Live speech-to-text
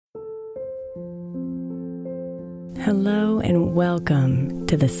Hello and welcome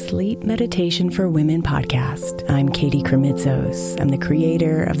to the Sleep Meditation for Women podcast. I'm Katie Kremitzos. I'm the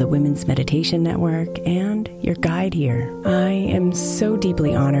creator of the Women's Meditation Network and your guide here. I am so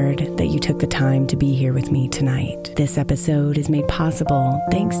deeply honored that you took the time to be here with me tonight. This episode is made possible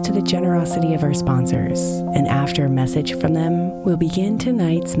thanks to the generosity of our sponsors. And after a message from them, we'll begin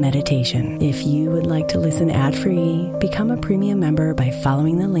tonight's meditation. If you would like to listen ad-free, become a premium member by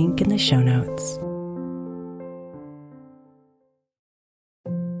following the link in the show notes.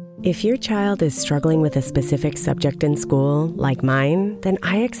 If your child is struggling with a specific subject in school, like mine, then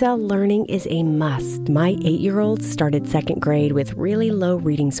IXL Learning is a must. My 8-year-old started second grade with really low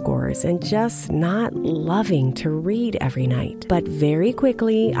reading scores and just not loving to read every night. But very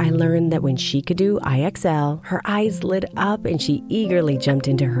quickly, I learned that when she could do IXL, her eyes lit up and she eagerly jumped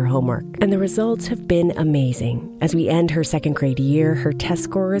into her homework. And the results have been amazing. As we end her second grade year, her test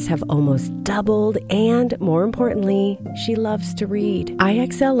scores have almost doubled, and more importantly, she loves to read.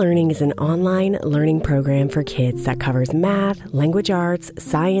 IXL Learning is an online learning program for kids that covers math, language arts,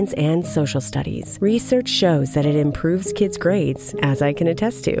 science, and social studies. Research shows that it improves kids' grades, as I can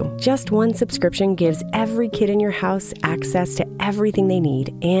attest to. Just one subscription gives every kid in your house access to everything they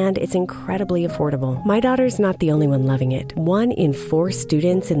need, and it's incredibly affordable. My daughter's not the only one loving it. 1 in 4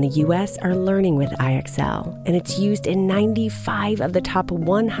 students in the U.S. are learning with IXL, and it's used in 95 of the top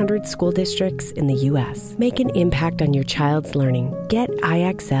 100 school districts in the U.S. Make an impact on your child's learning. Get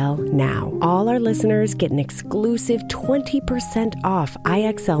IXL now. All our listeners get an exclusive 20% off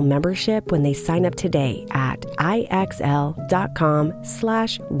IXL membership when they sign up today at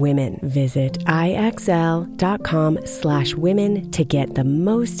IXL.com/women. Visit IXL.com/women to get the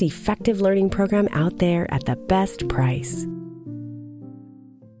most effective learning program out there at the best price.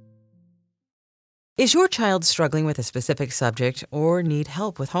 Is your child struggling with a specific subject or need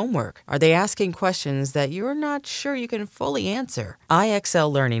help with homework? Are they asking questions that you're not sure you can fully answer?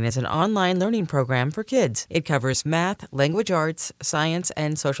 IXL Learning is an online learning program for kids. It covers math, language arts, science,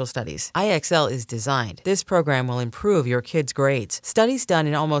 and social studies. IXL is designed. This program will improve your kids' grades. Studies done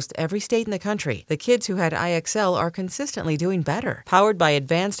in almost every state in the country. The kids who had IXL are consistently doing better. Powered by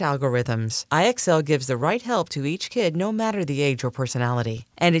advanced algorithms, IXL gives the right help to each kid no matter the age or personality.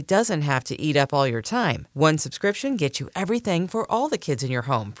 And it doesn't have to eat up all your time. One subscription gets you everything for all the kids in your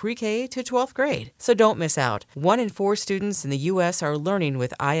home, pre-K to 12th grade. So don't miss out. 1 in 4 students in the U.S. are learning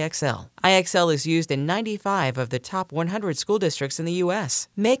with IXL. IXL is used in 95 of the top 100 school districts in the U.S.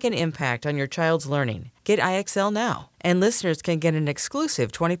 Make an impact on your child's learning. Get IXL now. And listeners can get an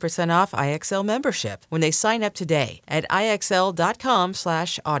exclusive 20% off IXL membership when they sign up today at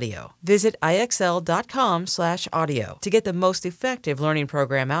IXL.com/audio. Visit IXL.com/audio to get the most effective learning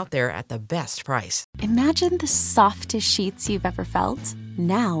program out there at the best price. Imagine the softest sheets you've ever felt.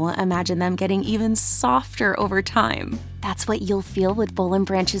 Now imagine them getting even softer over time. That's what you'll feel with Boll &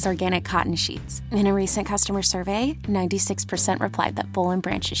 Branch's organic cotton sheets. In a recent customer survey, 96% replied that Boll &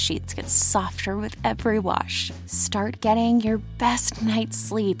 Branch's sheets get softer with every wash. Start getting your best night's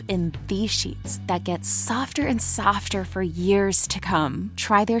sleep in these sheets that get softer and softer for years to come.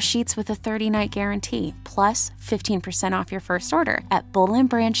 Try their sheets with a 30-night guarantee, plus 15% off your first order at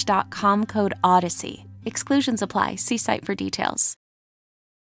bollandbranch.com code Odyssey. Exclusions apply. See site for details.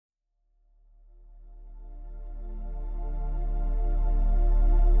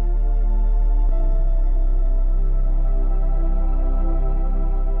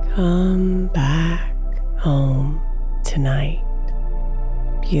 Come back home tonight,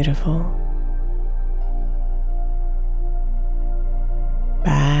 beautiful.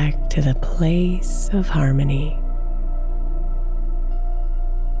 Back to the place of harmony.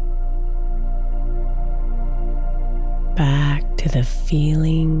 Back to the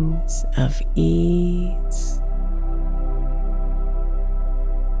feelings of ease,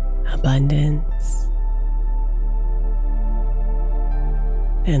 abundance,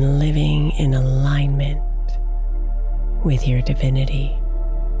 and living in alignment with your divinity.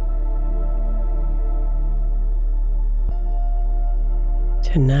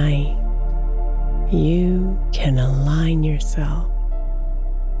 Tonight, you can align yourself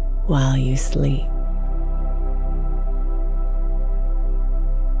while you sleep.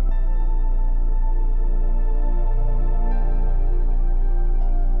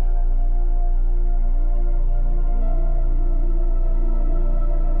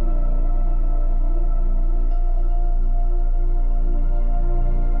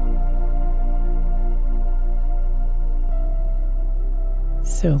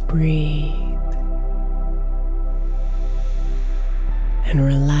 So breathe and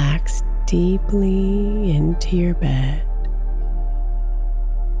relax deeply into your bed.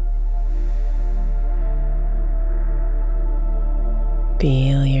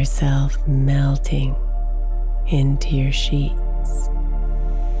 Feel yourself melting into your sheets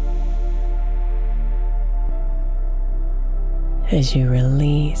as you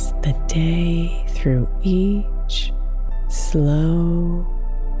release the day through each slow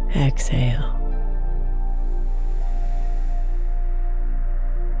exhale.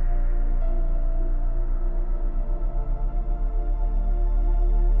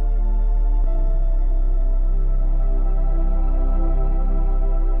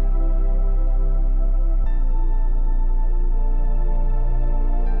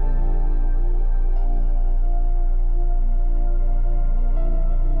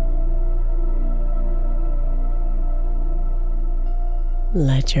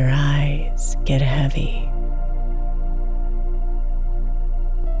 Let your eyes get heavy.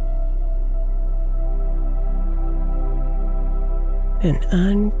 And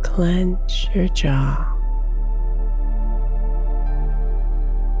unclench your jaw.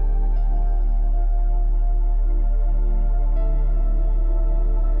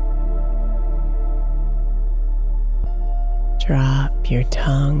 Drop your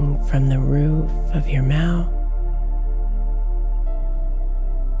tongue from the roof of your mouth.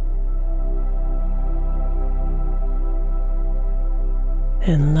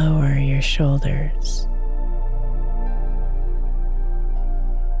 And lower your shoulders.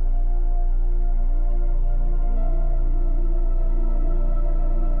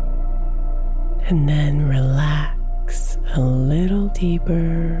 And then relax a little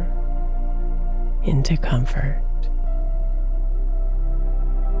deeper into comfort.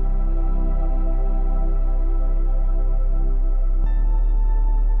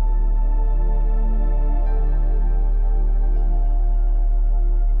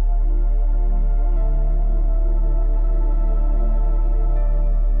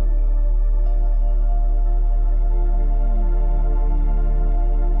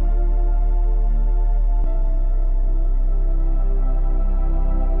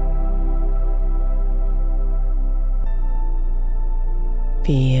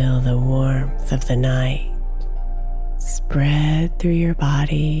 Feel the warmth of the night spread through your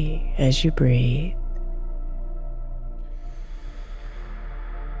body as you breathe.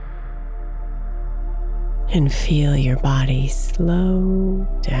 And feel your body slow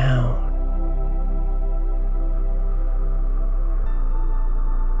down.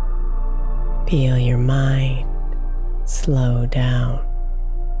 Feel your mind slow down.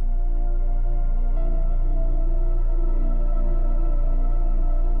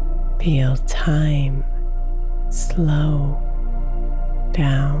 Feel time slow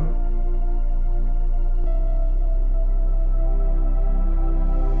down.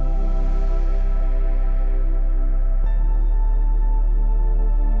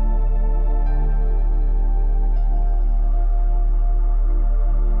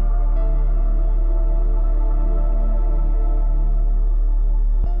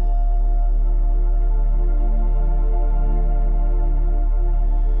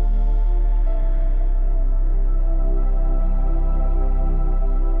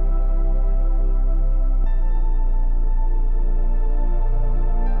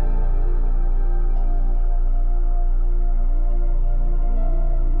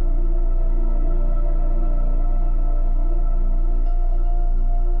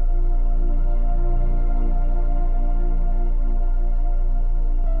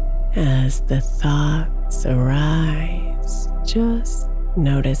 As the thoughts arise, just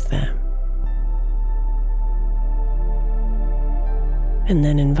notice them. And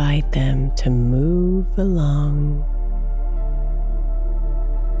then invite them to move along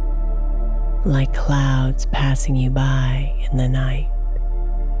like clouds passing you by in the night.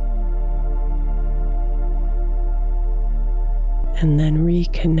 And then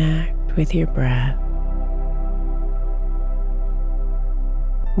reconnect with your breath,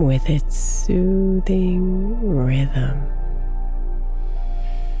 with its soothing rhythm.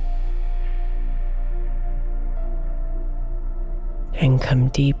 And come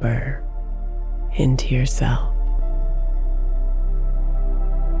deeper into yourself.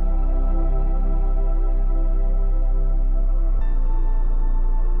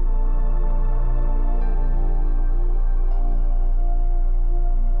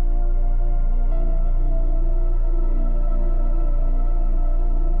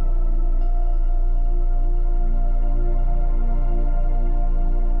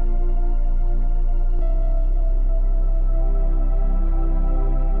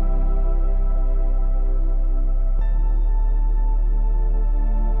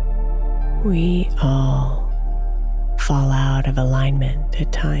 We all fall out of alignment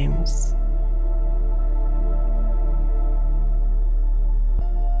at times.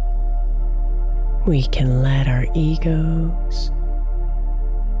 We can let our egos,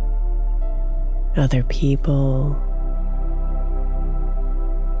 other people,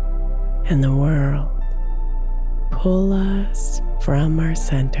 and the world pull us from our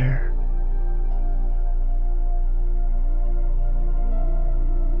center.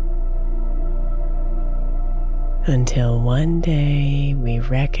 Until one day we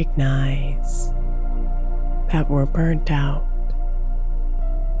recognize that we're burnt out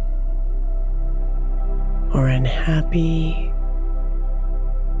or unhappy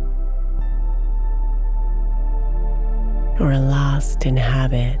or lost in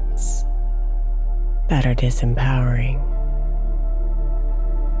habits that are disempowering.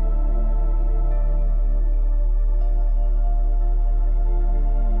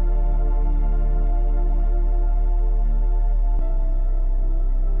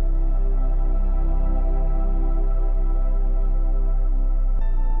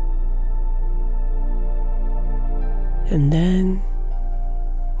 And then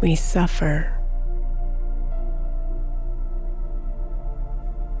we suffer.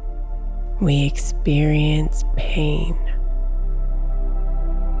 We experience pain,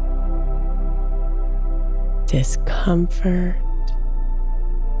 discomfort,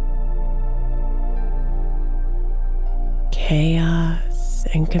 chaos,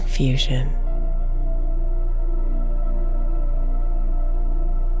 and confusion.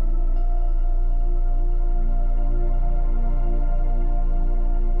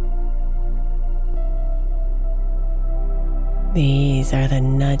 These are the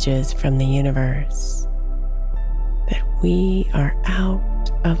nudges from the universe that we are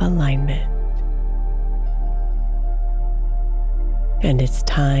out of alignment. And it's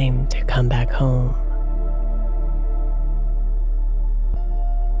time to come back home.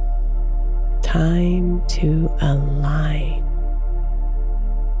 Time to align.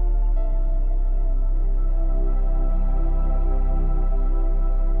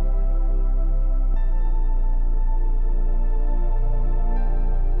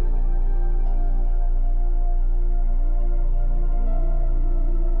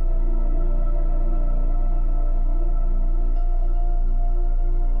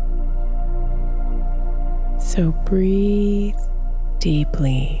 So breathe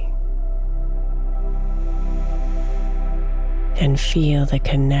deeply and feel the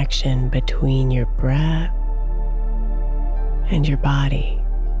connection between your breath and your body.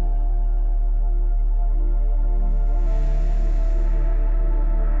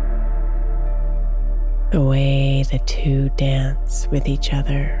 The way the two dance with each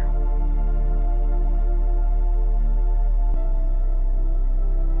other.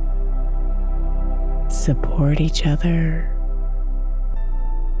 Support each other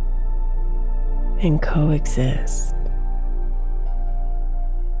and coexist.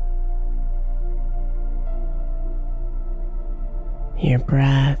 Your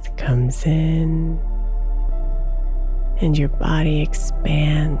breath comes in and your body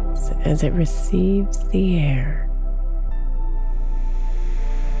expands as it receives the air.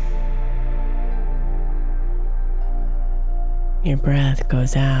 Your breath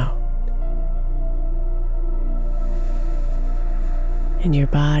goes out. And your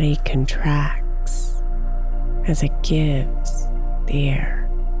body contracts as it gives the air.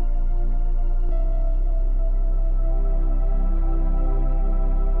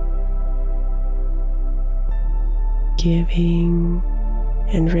 Giving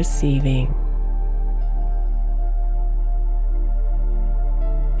and receiving.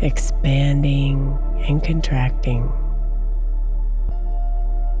 Expanding and contracting.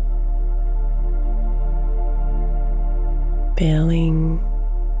 Filling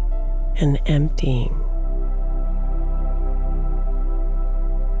and emptying.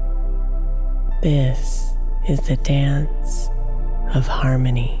 This is the dance of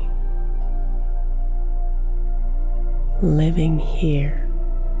harmony. Living here,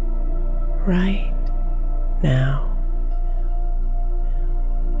 right now,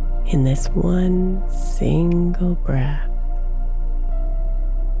 in this one single breath.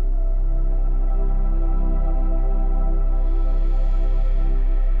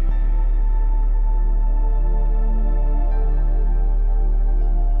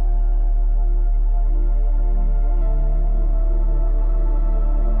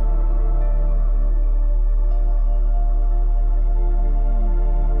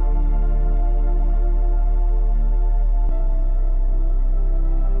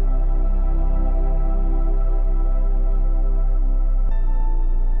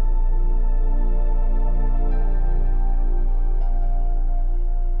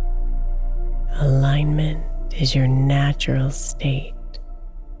 Alignment is your natural state.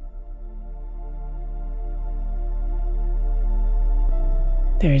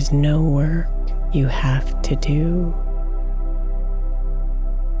 There's no work you have to do.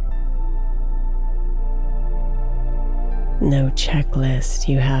 No checklist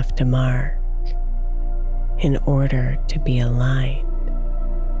you have to mark in order to be aligned.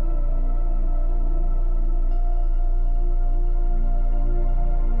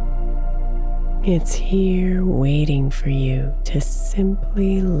 It's here waiting for you to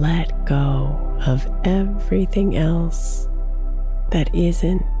simply let go of everything else that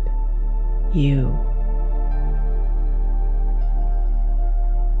isn't you.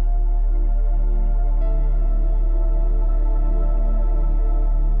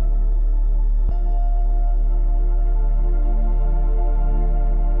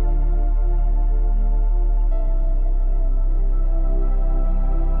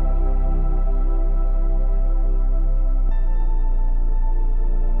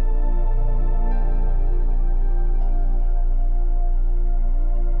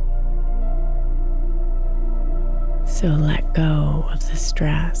 So let go of the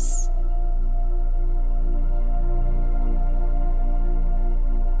stress.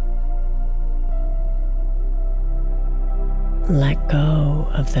 Let go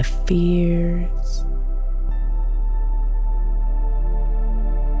of the fears.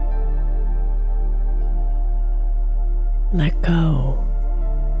 Let go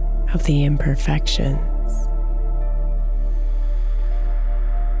of the imperfections.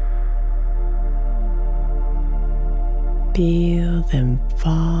 Feel them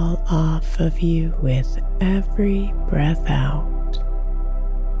fall off of you with every breath out,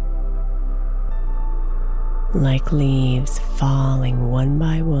 like leaves falling one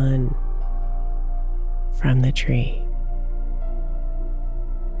by one from the tree.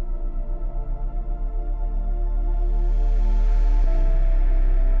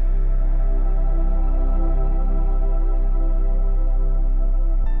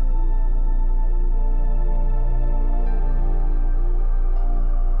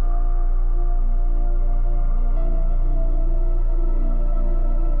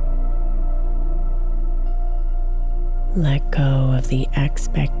 Let go of the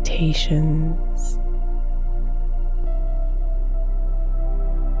expectations.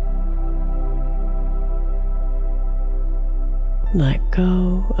 Let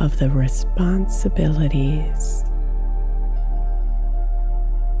go of the responsibilities.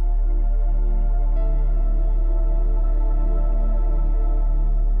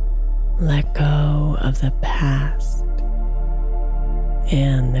 Let go of the past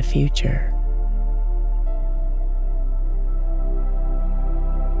and the future.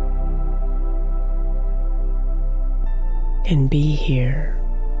 And be here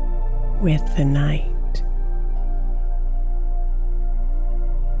with the night.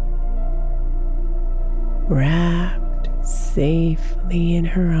 Wrapped safely in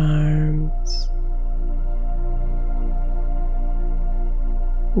her arms,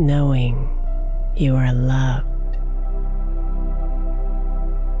 knowing you are loved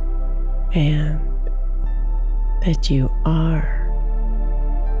and that you are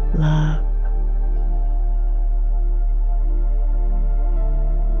loved.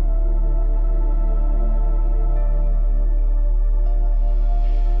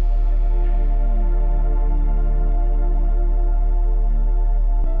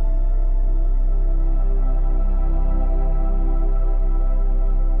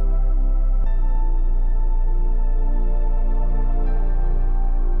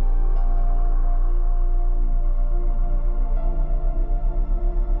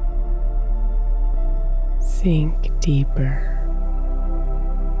 Sink deeper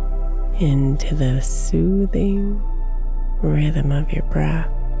into the soothing rhythm of your breath.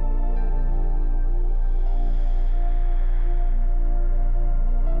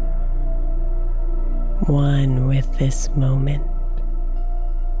 One with this moment.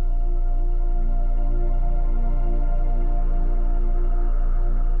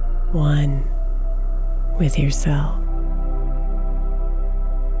 One with yourself.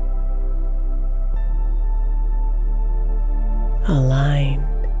 Aligned,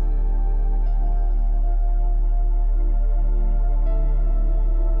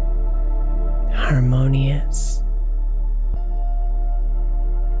 harmonious,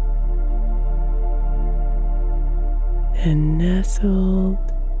 and nestled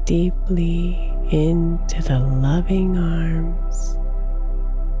deeply into the loving arms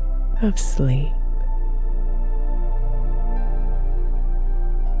of sleep.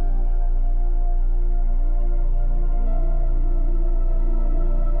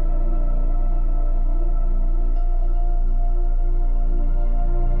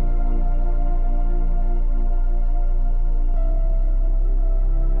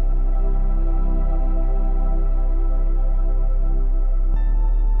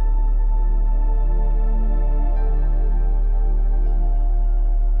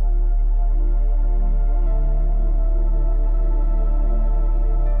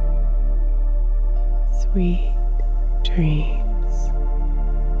 Sweet dreams.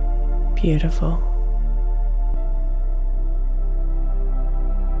 Beautiful.